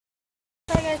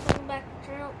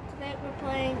Today we're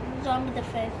playing Zombie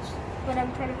Defense, but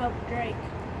I'm trying to help Drake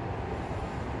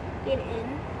get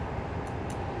in.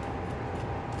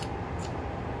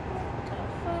 Top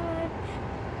 5.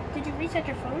 Did you reset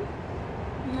your phone?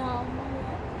 No, not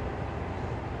yet.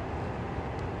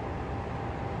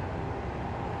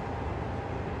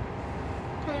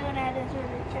 Tell me what I had to do to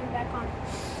turn it back on.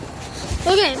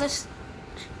 Okay, let's.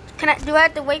 Do I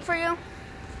have to wait for you?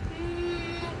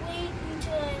 Wait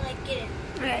until I get in.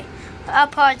 Okay, I'll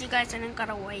pause you guys and then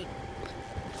gotta wait.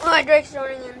 Alright, Drake's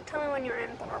joining in. Tell me when you're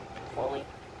in, fully.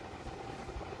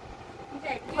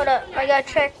 Okay. Hold up, I gotta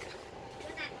check.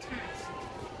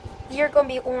 You're gonna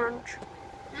be orange.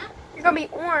 Huh? You're gonna be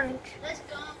orange. Let's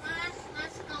go,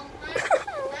 let's go,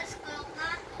 let's go.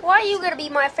 Why are you gonna be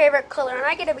my favorite color and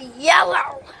I get to be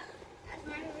yellow? That's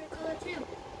my favorite color too.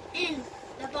 In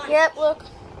the box. Yep, look.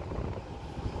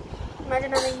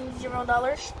 Imagine having $0.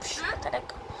 Huh?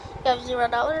 Pathetic. You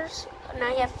have $0. Now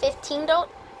you have $15.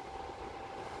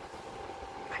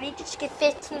 How do you just get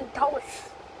 $15?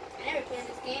 I never played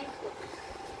this game.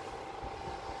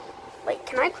 Wait,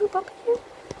 can I group up here?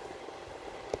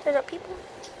 There's up people?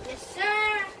 Yes,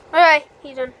 sir. Alright,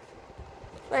 he's in.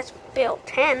 Let's build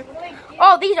 10. What do I do?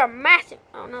 Oh, these are massive.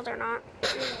 Oh, no, they're not.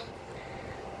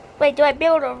 Wait, do I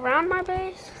build around my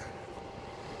base?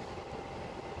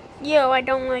 Yo, I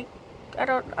don't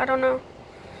know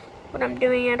what I'm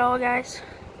doing at all, guys.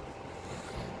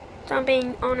 So I'm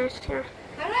being honest here.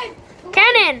 How do I?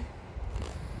 Cannon!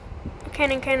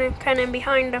 Cannon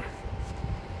behind.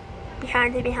 You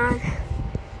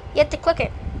have to click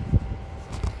it.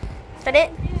 Is that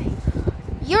it?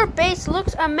 Your base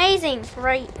looks amazing,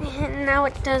 right? Now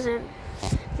it doesn't.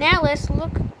 Now let's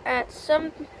look at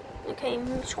some. Okay,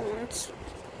 missions.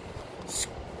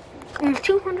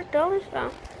 $200?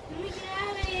 Oh. Let me get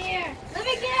out of here. Let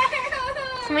me get out.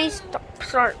 Can we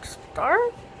start?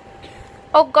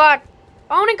 Oh God!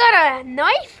 I only got a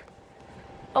knife.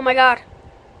 Oh my God!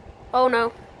 Oh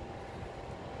no!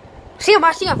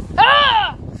 I see him!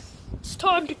 Ah! It's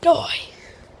time to die.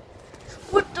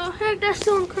 What the heck? That's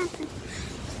so uncomfortable.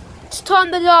 It's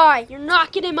time to die. You're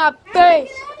not getting my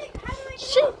base.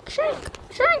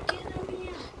 Shrink.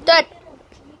 Dead.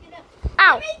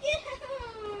 Ow.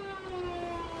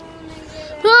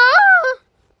 Ah!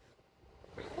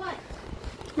 What?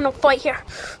 I'm gonna fight here.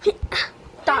 Die.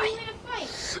 How are you gonna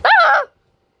fight? Ah!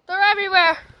 They're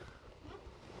everywhere.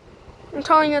 I'm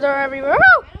telling you, they're everywhere.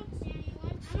 Oh! I don't see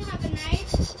anyone. I don't have a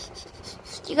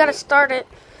knife. You gotta start it.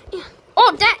 Yeah.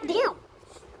 Oh, damn.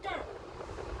 Start.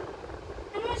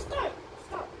 How do I start?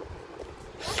 Start.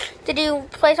 Did you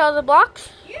place all the blocks?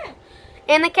 Yeah.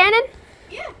 And the cannon?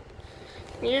 Yeah.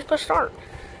 You just push start.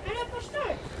 How do I push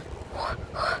start?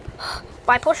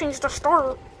 By pushing the start.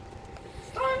 Start?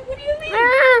 What do you mean?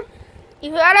 Ah,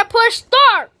 you gotta push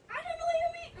start. I don't know what you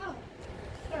mean. Oh.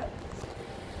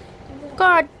 Start.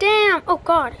 God damn. Oh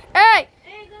God. Hey,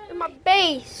 Hey, go. my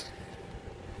base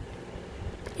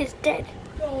is dead.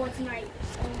 Oh, it's night.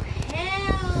 Oh,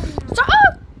 hell no.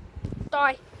 Stop.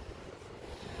 Die.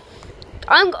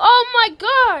 Oh my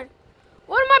God.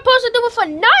 What am I supposed to do with a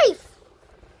knife?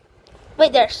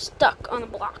 Wait, they're stuck on the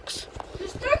blocks. You're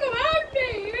stuck around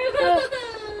me.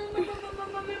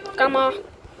 Come on.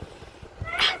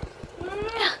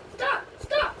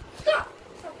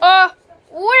 Stop.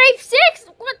 Wave 6?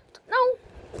 What? No.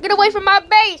 Get away from my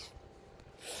base.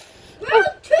 Round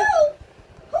 2.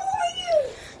 Who are you?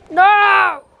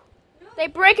 No. They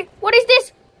break it. What is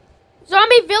this?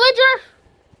 Zombie villager?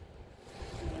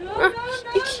 No.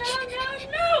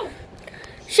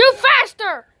 Shoot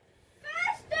faster.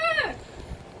 Faster.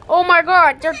 Oh my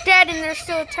God. They're dead and they're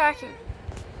still attacking.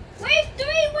 Wave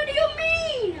 3, what do you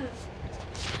mean?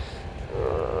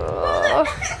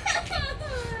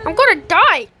 I'm gonna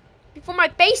die before my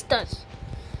base does.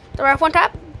 The right one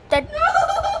tap. Dead.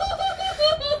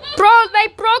 Bro, they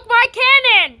broke my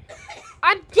cannon.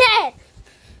 I'm dead.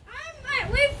 I'm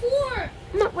at wave 4.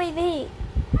 I'm at wave 8.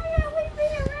 I'm at wave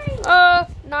 8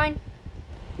 already. 9.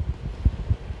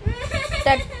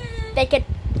 Dead. Take it.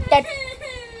 Dead.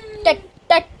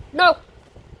 No.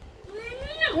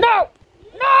 No.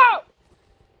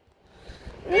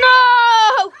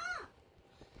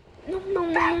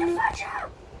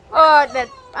 Oh,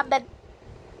 I'm dead.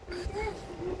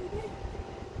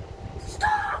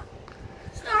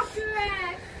 Stop your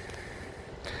ass.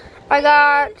 I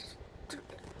got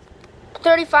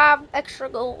 35 extra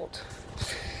gold.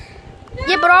 No.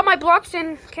 Yeah, but all my blocks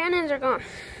and cannons are gone.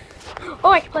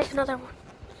 Oh, I can place another one.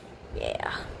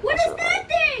 Yeah. What is that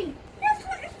thing? That's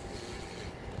what.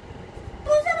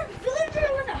 Was that a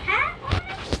villager with a hat on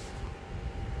it?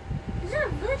 Is that a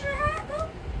villager hat though?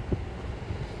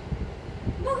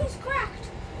 No, he's cracked.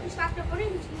 He's faster footing.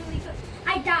 He's really good.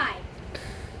 I died.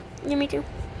 Yeah, me too.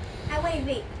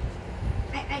 Wait.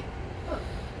 Oh.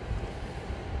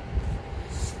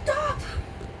 Stop.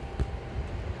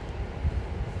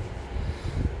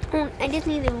 Oh, I just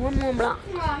needed one more block.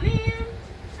 Aw, man.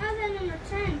 I was at number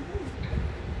 10.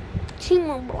 2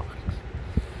 more blocks.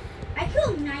 I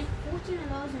killed 14 of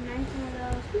those and 19 of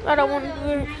those. I don't want to do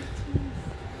it. 19.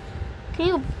 Can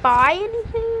you buy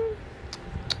anything?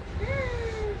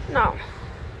 No.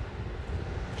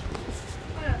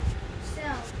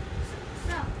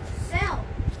 Sell.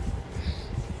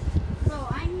 Bro,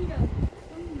 I need a...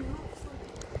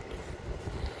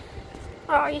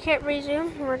 Oh, you can't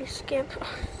resume. You already skipped. Sell.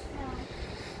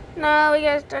 No, we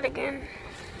gotta start again.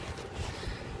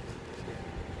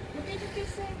 What did you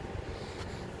just say?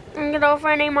 I'm gonna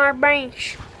find our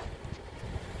bench.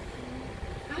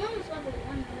 I'm almost level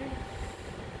 1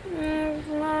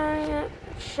 already.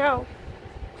 Show.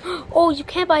 Oh, you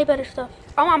can't buy better stuff.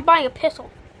 Oh, I'm buying a pistol.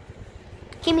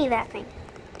 Give me that thing.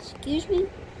 Excuse me?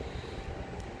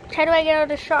 How do I get out of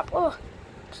the shop? Oh,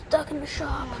 I'm stuck in the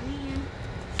shop. Oh, man.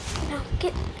 Now,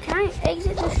 can I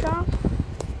exit the shop?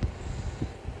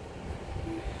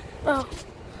 Oh.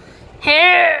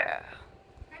 Here!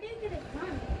 How do you get a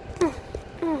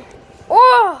gun?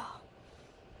 Oh!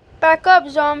 Back up,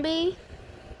 zombie.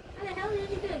 How the hell did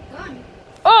you get a gun?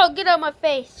 Oh, get out of my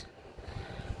face.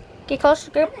 Get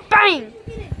closer. Get bang! How did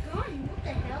you get a gun? What the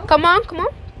hell? Come on.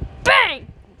 Bang!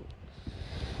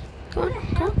 How the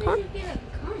hell did you get a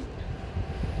gun?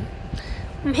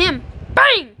 I'm him.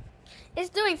 Bang! It's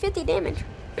doing 50 damage.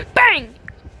 Bang!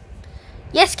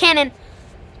 Yes, cannon.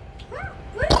 Huh?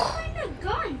 Where did you find a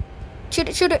gun? Shoot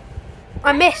it.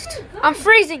 I missed. I'm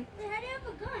freezing. How do you have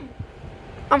a gun?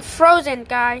 I'm frozen,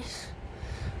 guys.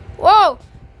 Whoa!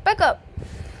 Back up.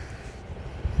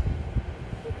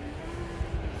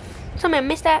 Somebody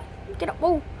missed that. Get up.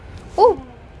 Whoa. Whoa.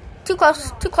 Too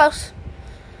close.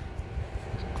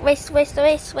 Waste some.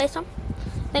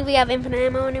 I think we have infinite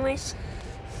ammo anyways.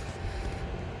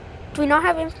 Do we not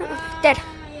have infinite? Dead.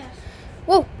 Yes.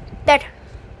 Whoa. Dead.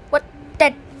 What?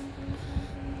 Dead.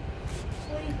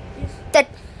 Dead.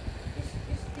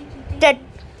 Dead.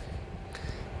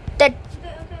 Dead.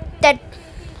 Dead.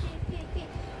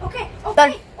 Okay.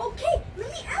 Done. Okay. Let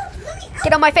me out.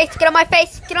 Get on my face. Get on my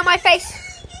face. Get on my face.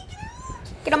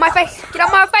 Get on my face. Get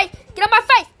on my face. Get on my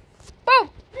face. Boom.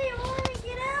 Hey, I want to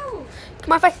get out. Get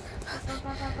my face.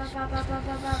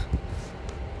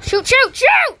 Shoot.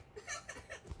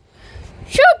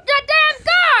 Shoot the damn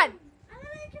gun.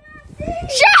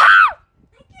 Shoot.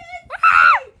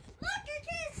 Look, I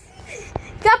can't see.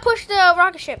 Gotta push the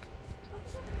rocket ship.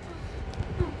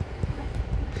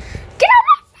 Get out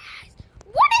my face.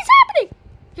 What is happening?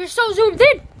 You're so zoomed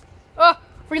in.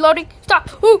 Reloading.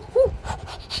 Stop. Ooh.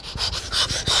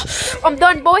 I'm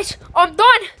done, boys. I'm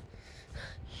done.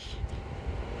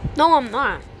 No, I'm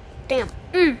not. Damn.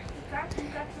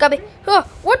 Got me.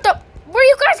 What the? Where are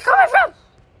you guys coming from?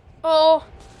 Oh,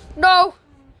 no.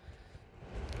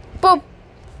 Boom.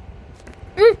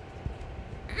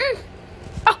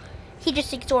 Oh, he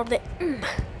just absorbed it.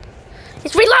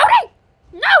 It's reloading.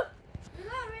 No.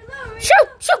 Reload. Shoot.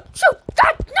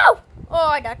 God, no. Oh,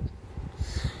 I died.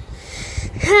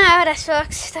 That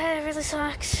sucks. That really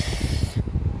sucks.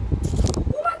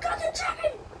 Oh my God, they're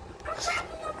trapping. I'm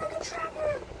trapping them like a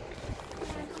trapper.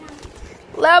 Come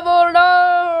on. Leveled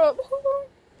up.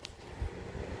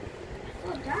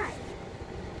 Oh, die.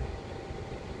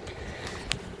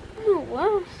 Oh,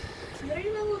 wow.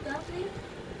 You're leveled up, Lee?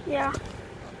 Yeah.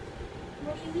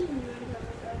 What do you mean you're leveled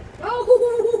up? Oh!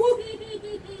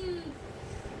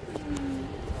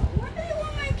 Why do you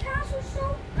want my castle so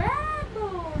bad,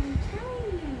 though? I'm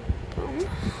telling you.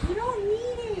 You don't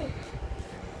need it.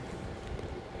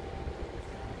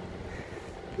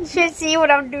 You should see what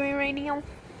I'm doing right now.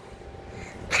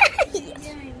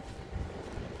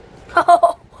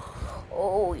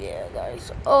 Oh yeah,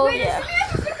 guys. Oh Wait, yeah. does somebody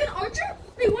have a freaking archer?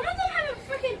 Wait, one of them have a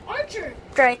freaking archer.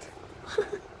 Great.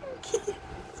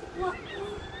 What?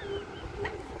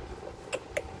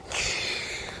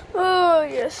 Oh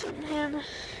yes, man.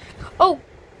 Oh,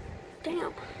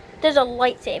 damn. There's a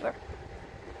lightsaber.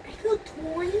 I killed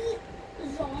 20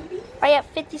 zombies? I have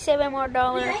 $57 more.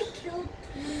 Yeah, I killed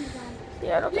 20 zombies.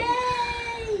 Yeah, I don't think.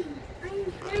 Yay!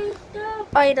 I'm ranked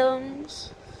up.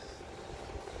 Items.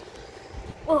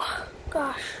 Oh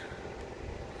gosh.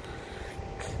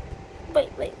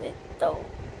 Wait.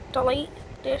 Delete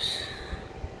this.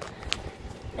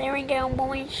 There we go,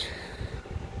 boys.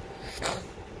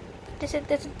 This is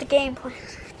the gameplay.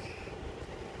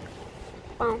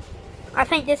 Boom. I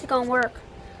think this is gonna work.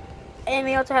 And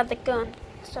we also have the gun.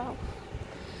 So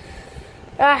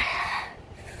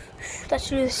Let's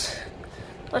do this.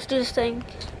 Let's do this thing.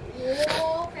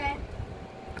 Oh, okay.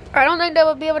 I don't think they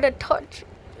will be able to touch.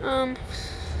 My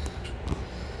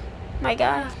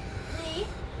God. Me?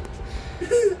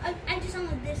 I just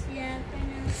unlocked this, yeah, right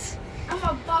now. I'm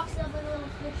gonna box up a little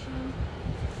fishing.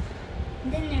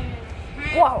 Then they're gonna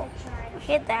have Whoa. to try.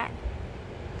 Hit that.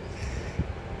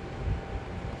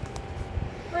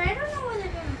 But I don't know where they're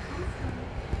gonna come from.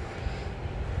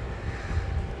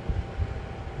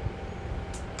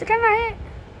 They're gonna hit.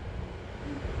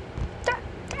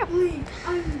 Damn. Wait,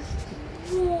 I'm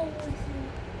so with you.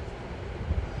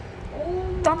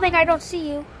 Oh, Don't think I don't see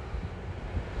you.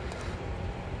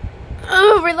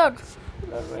 Oh, reload.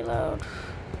 Reload.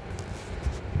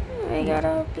 We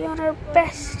gotta be on our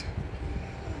best.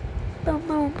 Boom,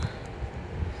 boom.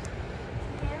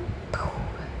 yeah.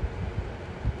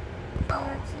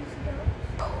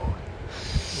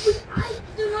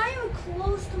 They're not even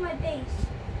close to my base.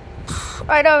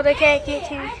 I know, they can't get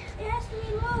to me. It has to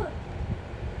reload.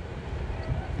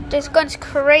 This gun's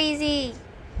crazy.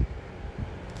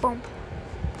 Boom.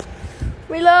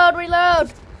 Reload,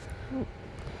 reload.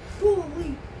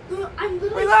 Holy. I'm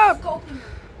literally Reload. scoping them.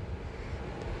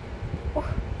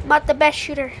 I'm not the best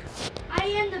shooter. I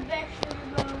am the best shooter,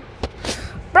 bro.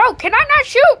 Bro, can I not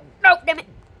shoot? No, damn it.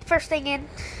 First thing in.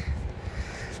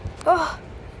 Oh,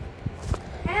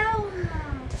 Hell no.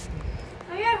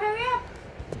 Hurry up, hurry up.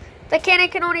 the cannon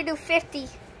can only do 50.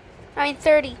 I mean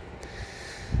 30.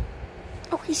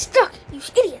 Oh, he's stuck. You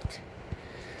idiot.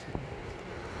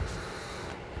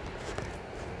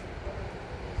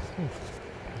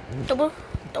 Double,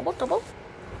 double, double.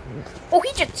 Oh,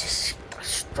 he just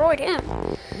destroyed him.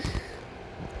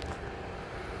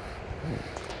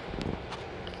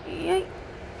 Yay.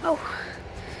 Oh.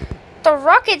 The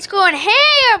rocket's going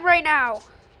ham right now.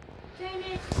 Turn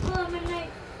it. Oh, my knife.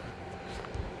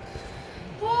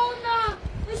 Oh, no.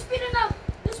 They're speeding up.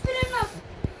 They're speeding up.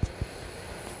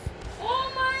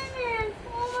 Oh, my man.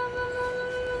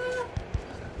 Oh,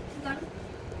 no. Got him.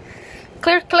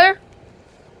 Clear, clear.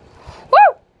 Woo!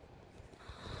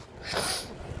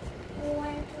 Oh, I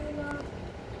have to reload.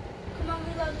 Come on,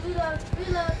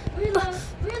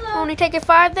 reload. Only taking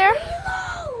 5 there.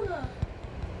 Reload.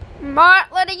 I'm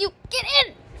not letting you get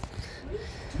in.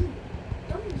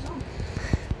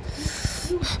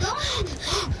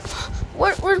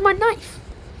 Where's my knife?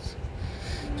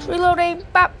 It's reloading.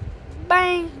 Bop,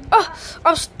 bang. Oh,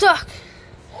 I'm stuck.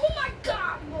 Oh my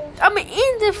God! I'm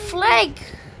in the flag.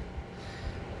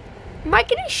 Am I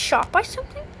getting shot by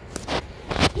something?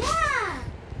 Yeah,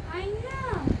 I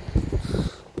know.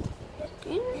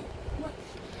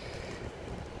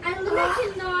 I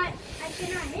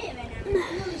cannot hit him right now. I'm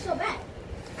really so bad.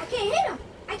 I can't hit him.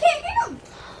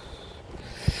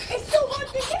 It's so hard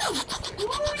to hit him. You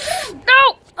won't let me hit him. No.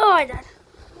 Oh, I died.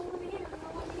 You won't let me hit him.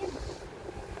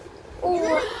 Oh. You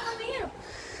literally won't let me hit him.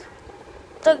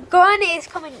 The gun is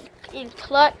coming in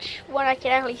clutch when I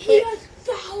can actually He hit. has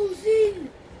 1,000.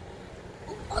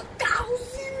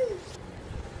 1,000.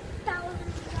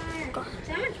 1,000 fire.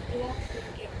 So how much blocks did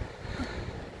we get?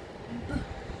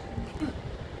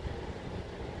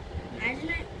 Imagine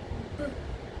it.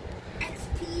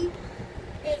 XP.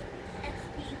 8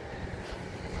 XP.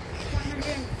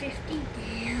 150.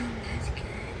 Damn, that's good.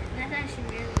 That's actually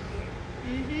really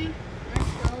good.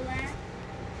 Let's go, lad.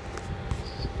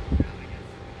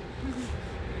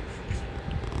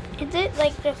 Is it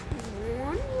like just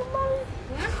one you buy?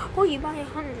 What? Oh, you buy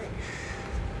 100.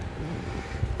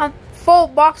 I'm full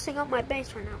boxing up my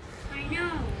base right now. I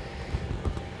know.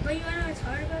 But you wanna know what's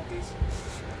hard about this?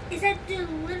 Is that they're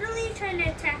literally trying to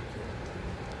attack you.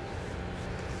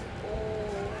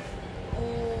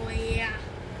 Oh yeah.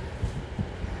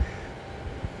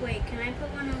 Wait, can I put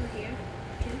one over here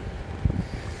too?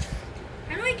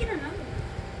 How do I get another one?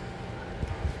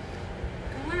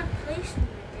 I wanna place them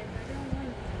right there, but I don't want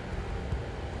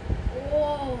to.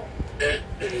 Whoa.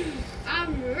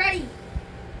 I'm ready.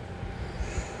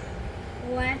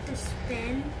 Oh, I have to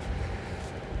spin.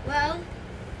 Well,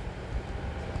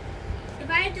 if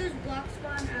I had those block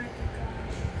spawn, I would be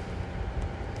gosh.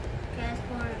 Okay, that's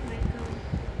far it might go.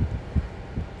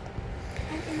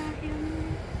 I cannot hear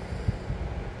me.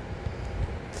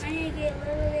 I need to get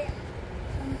literally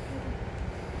some people.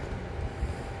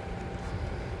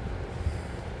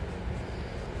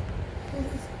 Oh,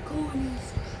 he's gone. He's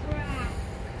trapped.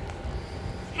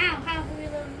 How?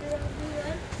 Reload.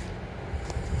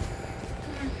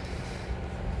 Come on.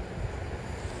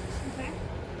 Okay.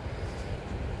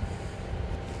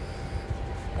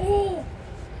 Oh!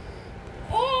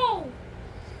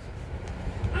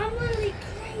 I'm literally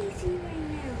crazy right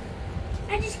now.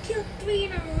 I just killed 3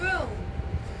 in a row.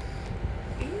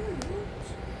 Ew.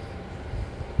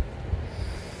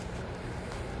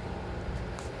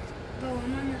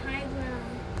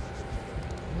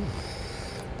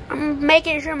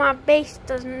 making sure my base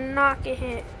does not get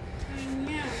hit. I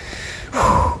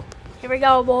know. Here we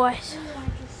go, boys.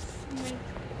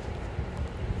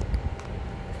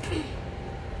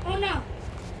 Oh no!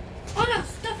 Oh no!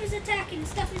 Stuff is attacking!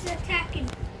 Stuff is attacking!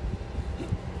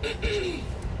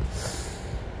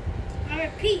 I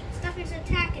repeat, stuff is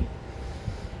attacking.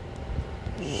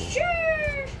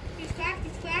 Sure! He's cracked,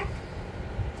 he's cracked.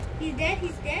 He's dead,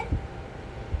 he's dead.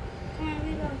 Come on,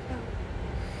 we go.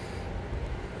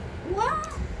 What?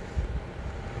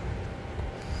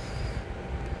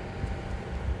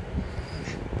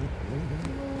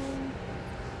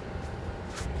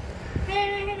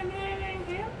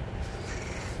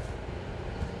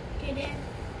 Hit him.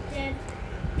 Okay,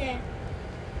 dead.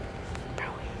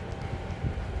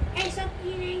 Hey, stop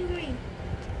being angry.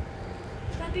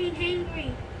 Stop being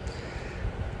angry.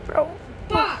 Bro.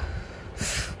 Bah!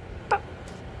 Bop.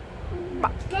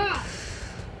 Bah!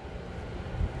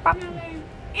 Bop. I'm not letting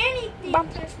anything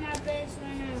Bop. touch my base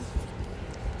right now.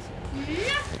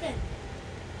 Nothing.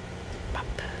 Bop.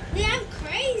 Lee, I'm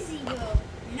crazy, bro.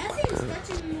 Nothing's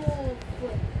touching your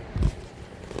foot.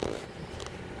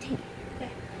 Okay.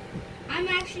 I'm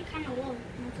actually kind of low.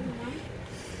 Not gonna lie.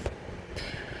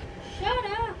 Shut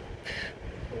up.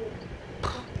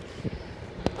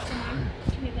 Come on.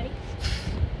 Come here, buddy.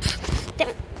 Damn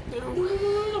it. No.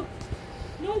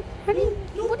 No.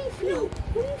 What do you feel?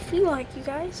 What do you feel like, you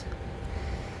guys?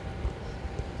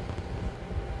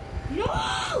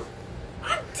 No!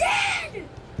 I'm dead!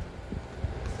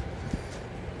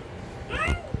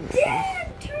 I'm dead,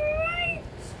 turret!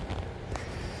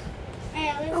 Hey,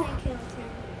 at least I killed him.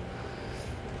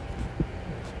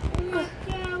 Oh my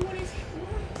god, what is...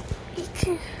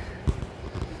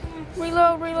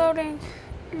 What? Reloading.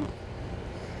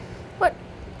 What?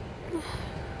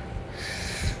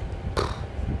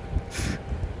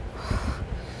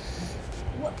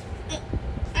 What?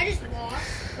 I just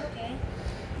lost. Okay.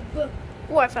 But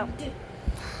Oh, I fell.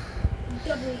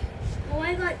 double. Oh,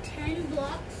 I got 10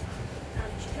 blocks.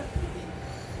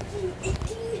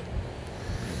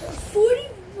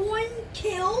 41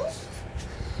 kills?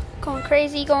 Going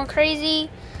crazy. Gotta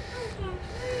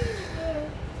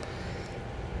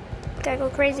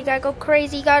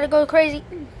go crazy.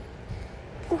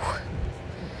 Ooh.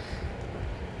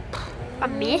 I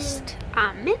missed.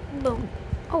 Boom.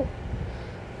 Oh.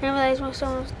 I didn't realize my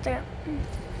stone was there.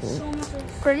 So much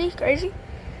of... Crazy.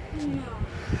 No.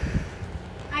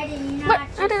 I did not. What?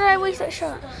 How did I waste that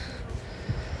shot?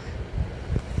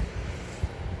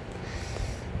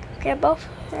 Okay, both.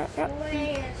 Yep.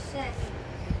 Wait a second.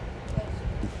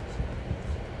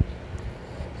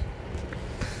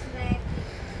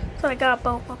 So I got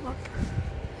both of them.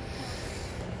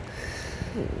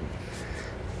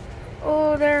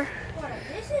 Oh, there.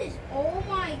 This is, oh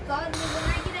my god, when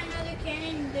I get another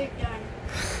cannon, they're done.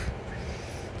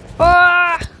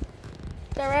 Ah!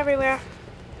 They're everywhere.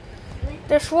 Really?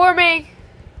 They're swarming.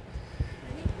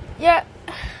 Yeah.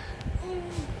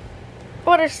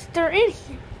 Oh, they're in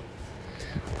here.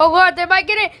 Oh god, they might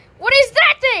get it. What is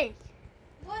that thing?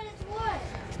 What is what?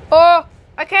 Oh,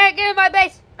 I can't get in my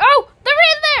base. Oh, they're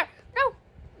in there.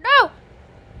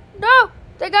 No,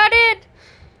 they got in.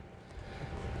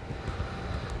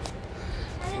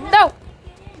 No,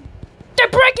 they're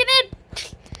breaking in.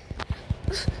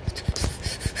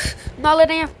 Not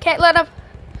letting him. Can't let him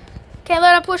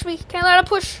push me. Can't let him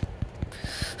push.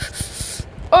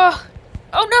 Oh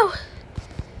no,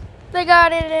 they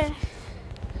got it in.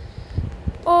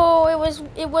 Oh,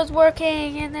 it was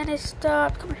working and then it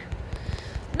stopped. Come here.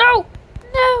 No.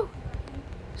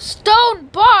 Stone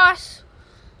boss.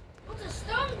 What's a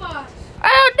stone boss? I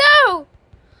don't know.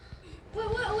 Where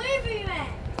are you at?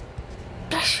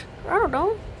 I don't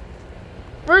know.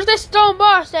 Where's this stone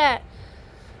boss at?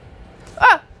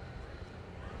 Oh!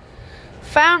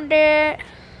 Found it.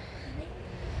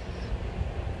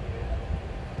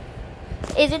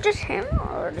 Is it just him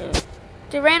or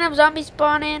do random zombies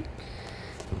spawn in?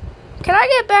 Can I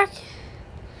get back?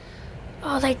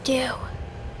 Oh, they do.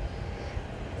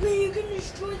 Man, you can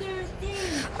destroy their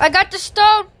thing. I got the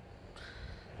stone.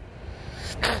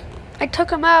 I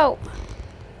took him out.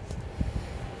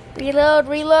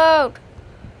 Reload.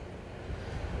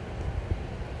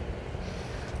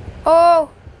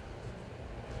 Oh.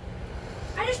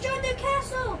 I destroyed their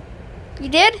castle. You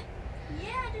did?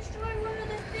 Yeah, I destroyed one of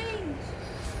their things.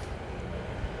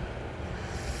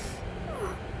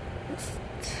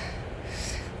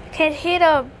 Can hit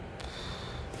him.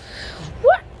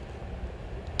 What?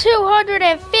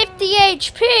 250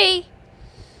 HP?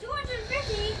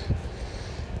 250?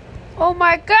 Oh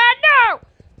my god, no!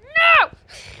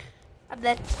 I'm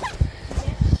dead.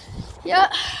 Yeah.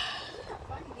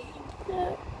 Fun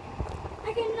game.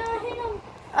 I cannot hit him.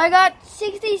 I got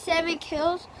 67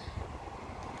 kills.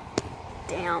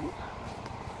 Damn.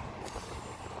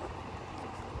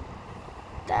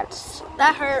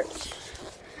 That hurts.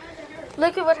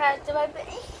 Look at what happened to my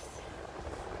base.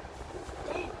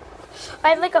 Damn. I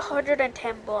have like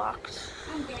 110 blocks.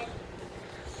 I'm dead.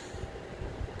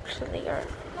 Clear.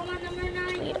 Come on, number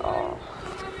 9. Clear Come all.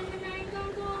 on, number 9.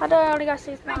 Go. How do I only got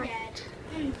 69? I'm dead.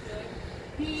 I'm dead.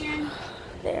 Man.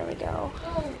 There we go.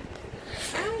 Oh.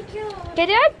 I only killed. Did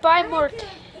I buy more? killed 18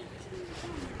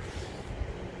 times.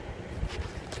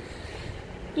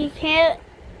 You can't.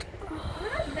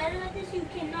 When I'm better at this, you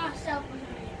cannot sell for something.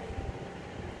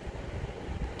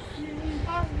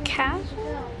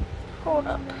 Castle? Hold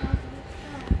up.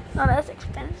 No, that's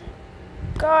expensive.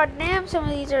 God damn, some of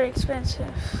these are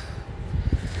expensive.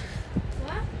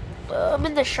 What? I'm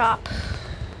in the shop.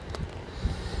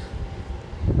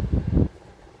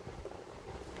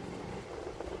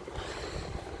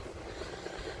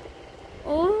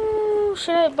 Ooh,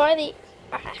 should I buy the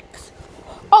axe?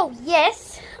 Oh,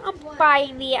 yes. I'm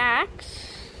buying the axe.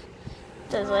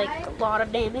 Does like a lot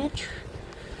of damage.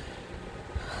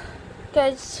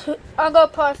 Guys, I'll go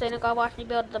pause it and go watch me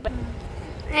build the base.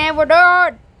 And we're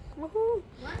done. Woohoo.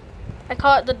 What? I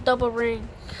call it the double ring.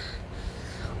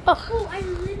 Oh, Oh, I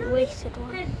literally wasted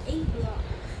one. had 8 blocks.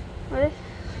 Really?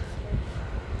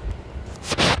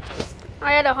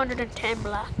 I had 110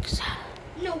 blocks.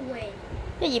 No way.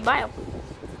 Yeah, you buy them.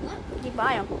 What? You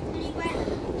buy them. Did you buy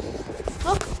it?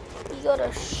 Look, you go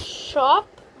to shop,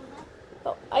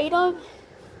 go item,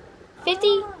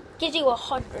 50 gives you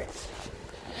 100.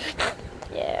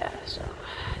 Yeah, so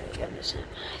you got this in.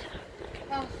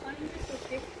 100 for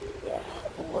 50? Yeah,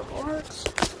 rewards.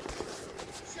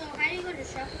 So, how do you go to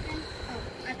shop again? Oh,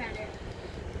 I found it.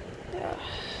 Yeah.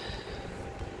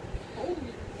 Holy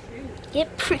shoot. Yep.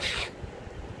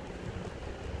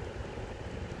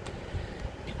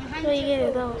 So you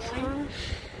get those, huh?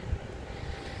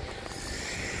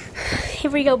 Here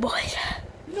we go, boys.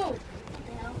 No. What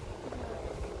the hell?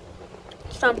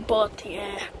 Some bullet to your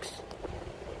axe.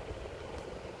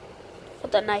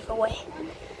 Put the knife away.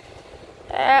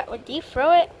 Would you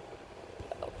throw it?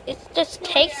 It just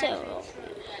takes it.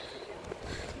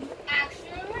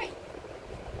 Actually, right.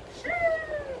 Sure.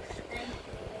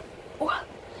 What?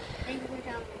 Thank you for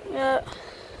telling me. Yeah.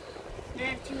 I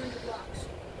have 200 blocks.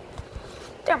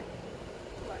 Damn.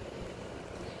 What?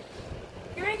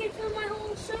 Now I can fill my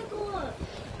whole circle up.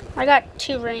 I got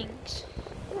 2 rings.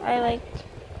 I like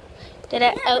did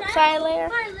an outside layer.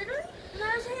 I literally, when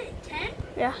I was at 10,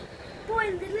 Yeah. boy, I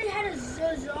literally had a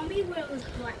zombie where it was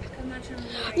black. I'm not sure.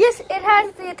 Yes, it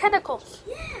has the tentacles.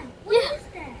 Yeah. What is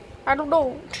that? I don't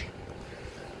know.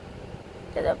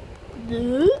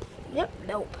 Yep.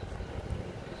 Nope.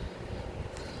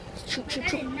 Shoot, Like, shoot, I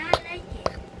shoot. did not like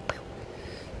it.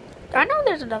 I know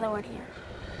there's another one here.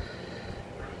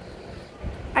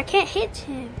 I can't hit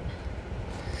him.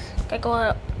 I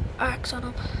go axe on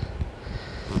him.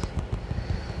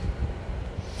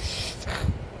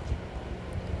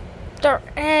 They're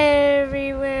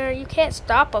everywhere. You can't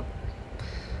stop them.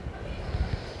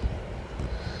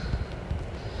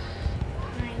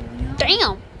 I know.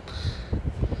 Damn.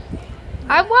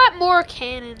 I want more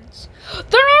cannons.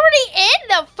 They're already in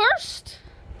the first.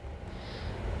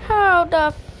 How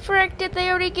the frick did they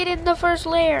already get in the first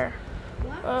layer?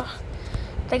 What? Ugh.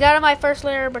 They got in my first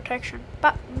layer of protection.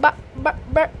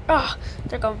 Ugh.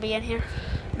 They're gonna be in here.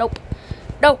 Nope.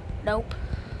 Nope.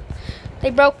 They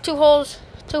broke 2 holes.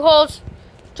 2 holes.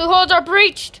 2 holes are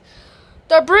breached.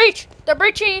 They're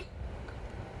breaching.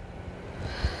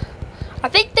 I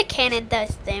think the cannon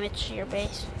does damage to your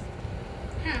base.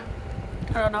 How?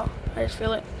 I don't know. I just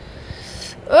feel it.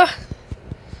 Ugh.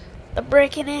 They're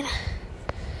breaking in.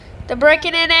 They're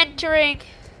breaking and entering.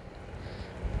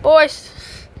 Boys,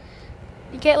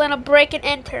 you can't let them break and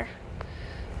enter.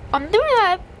 I'm doing,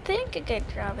 I think, a good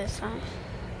job this time.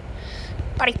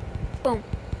 Buddy. Boom.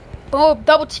 Boom.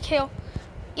 Double kill.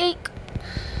 Yeek.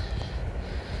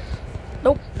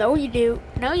 Nope. No, you do.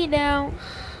 No, you don't.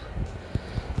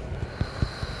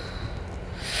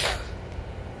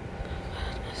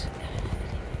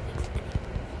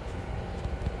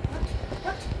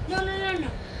 What? No.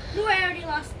 No, I already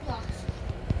lost blocks.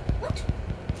 What?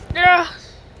 Yeah.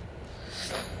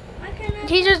 Why can't I?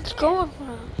 He's just going for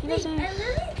him. He Wait, doesn't. I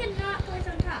literally cannot place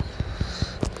on top.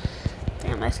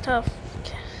 Damn, that's tough.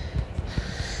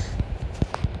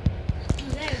 Oh,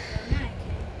 there we go. Now I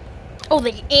can. Oh,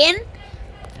 they in?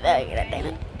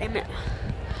 Damn it.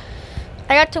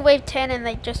 I got to wave 10 and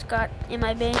they just got in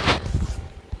my base.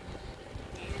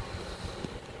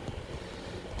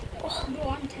 Bro,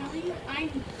 I'm telling you, I'm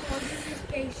guarding this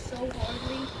base so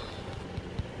hardly.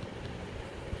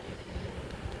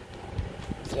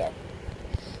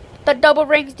 The double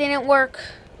rings didn't work.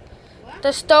 What?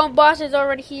 The stone boss is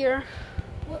already here.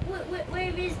 Where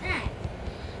is that?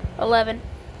 11.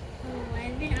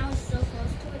 11. I was so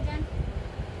close to it then.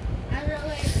 I was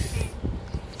already at 10.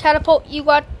 Catapult, you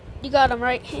got him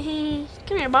right.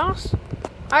 Come here, boss.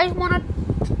 I just want a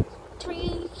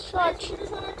 3 shot. You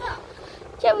just want to talk.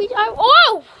 Yeah,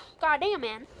 oh! God damn,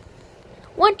 man.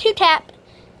 1, 2 tap.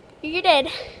 You're dead.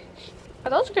 Are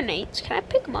those grenades? Can I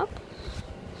pick them up?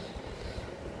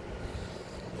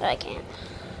 I can't.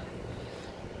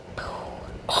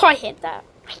 Oh, I hit that.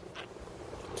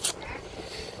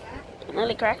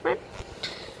 Nearly cracked, man.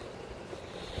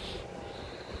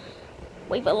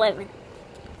 Wave 11.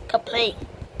 Complete.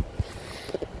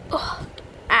 Oh,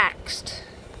 axed.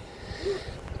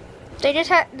 They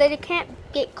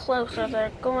can't get closer.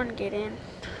 They're going to get in.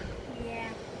 Yeah,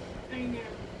 I know.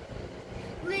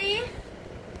 Lee?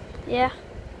 Yeah.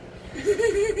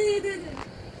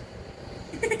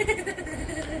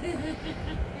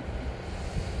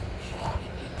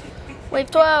 Wave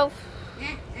 12.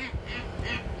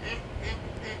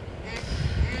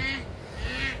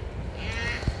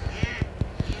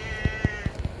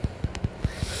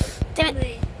 Damn it.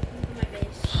 Lee, look at my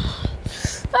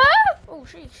base. Ah! Oh,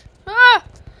 sheesh. Ah!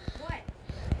 What?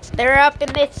 They're up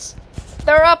in this.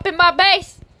 They're up in my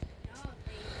base. No,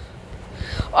 Lee.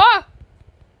 Oh!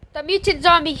 The mutant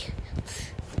zombie.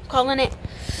 Calling it.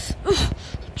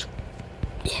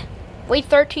 Yeah. Wave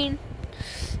 13.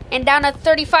 And down to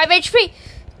 35 HP.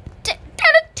 Down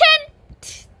to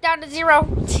 10. Down to 0.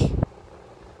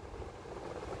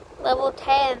 Level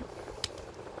 10.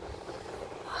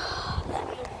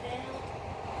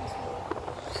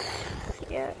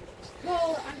 Yeah.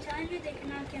 Well, I'm telling you, they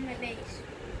cannot get my base.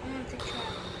 I want to try.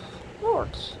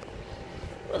 Lords.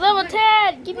 Level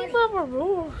 10. Give me my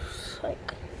rules.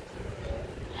 Like.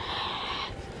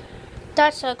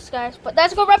 That sucks, guys. But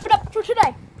that's gonna wrap it up for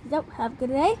today. So, have a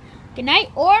good day. Good night,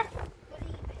 or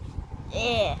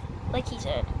yeah, like he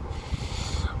said.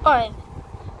 Alright.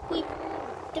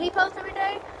 Do we post every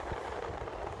day?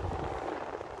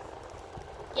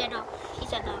 Yeah, no. He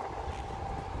said no.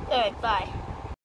 Alright, bye.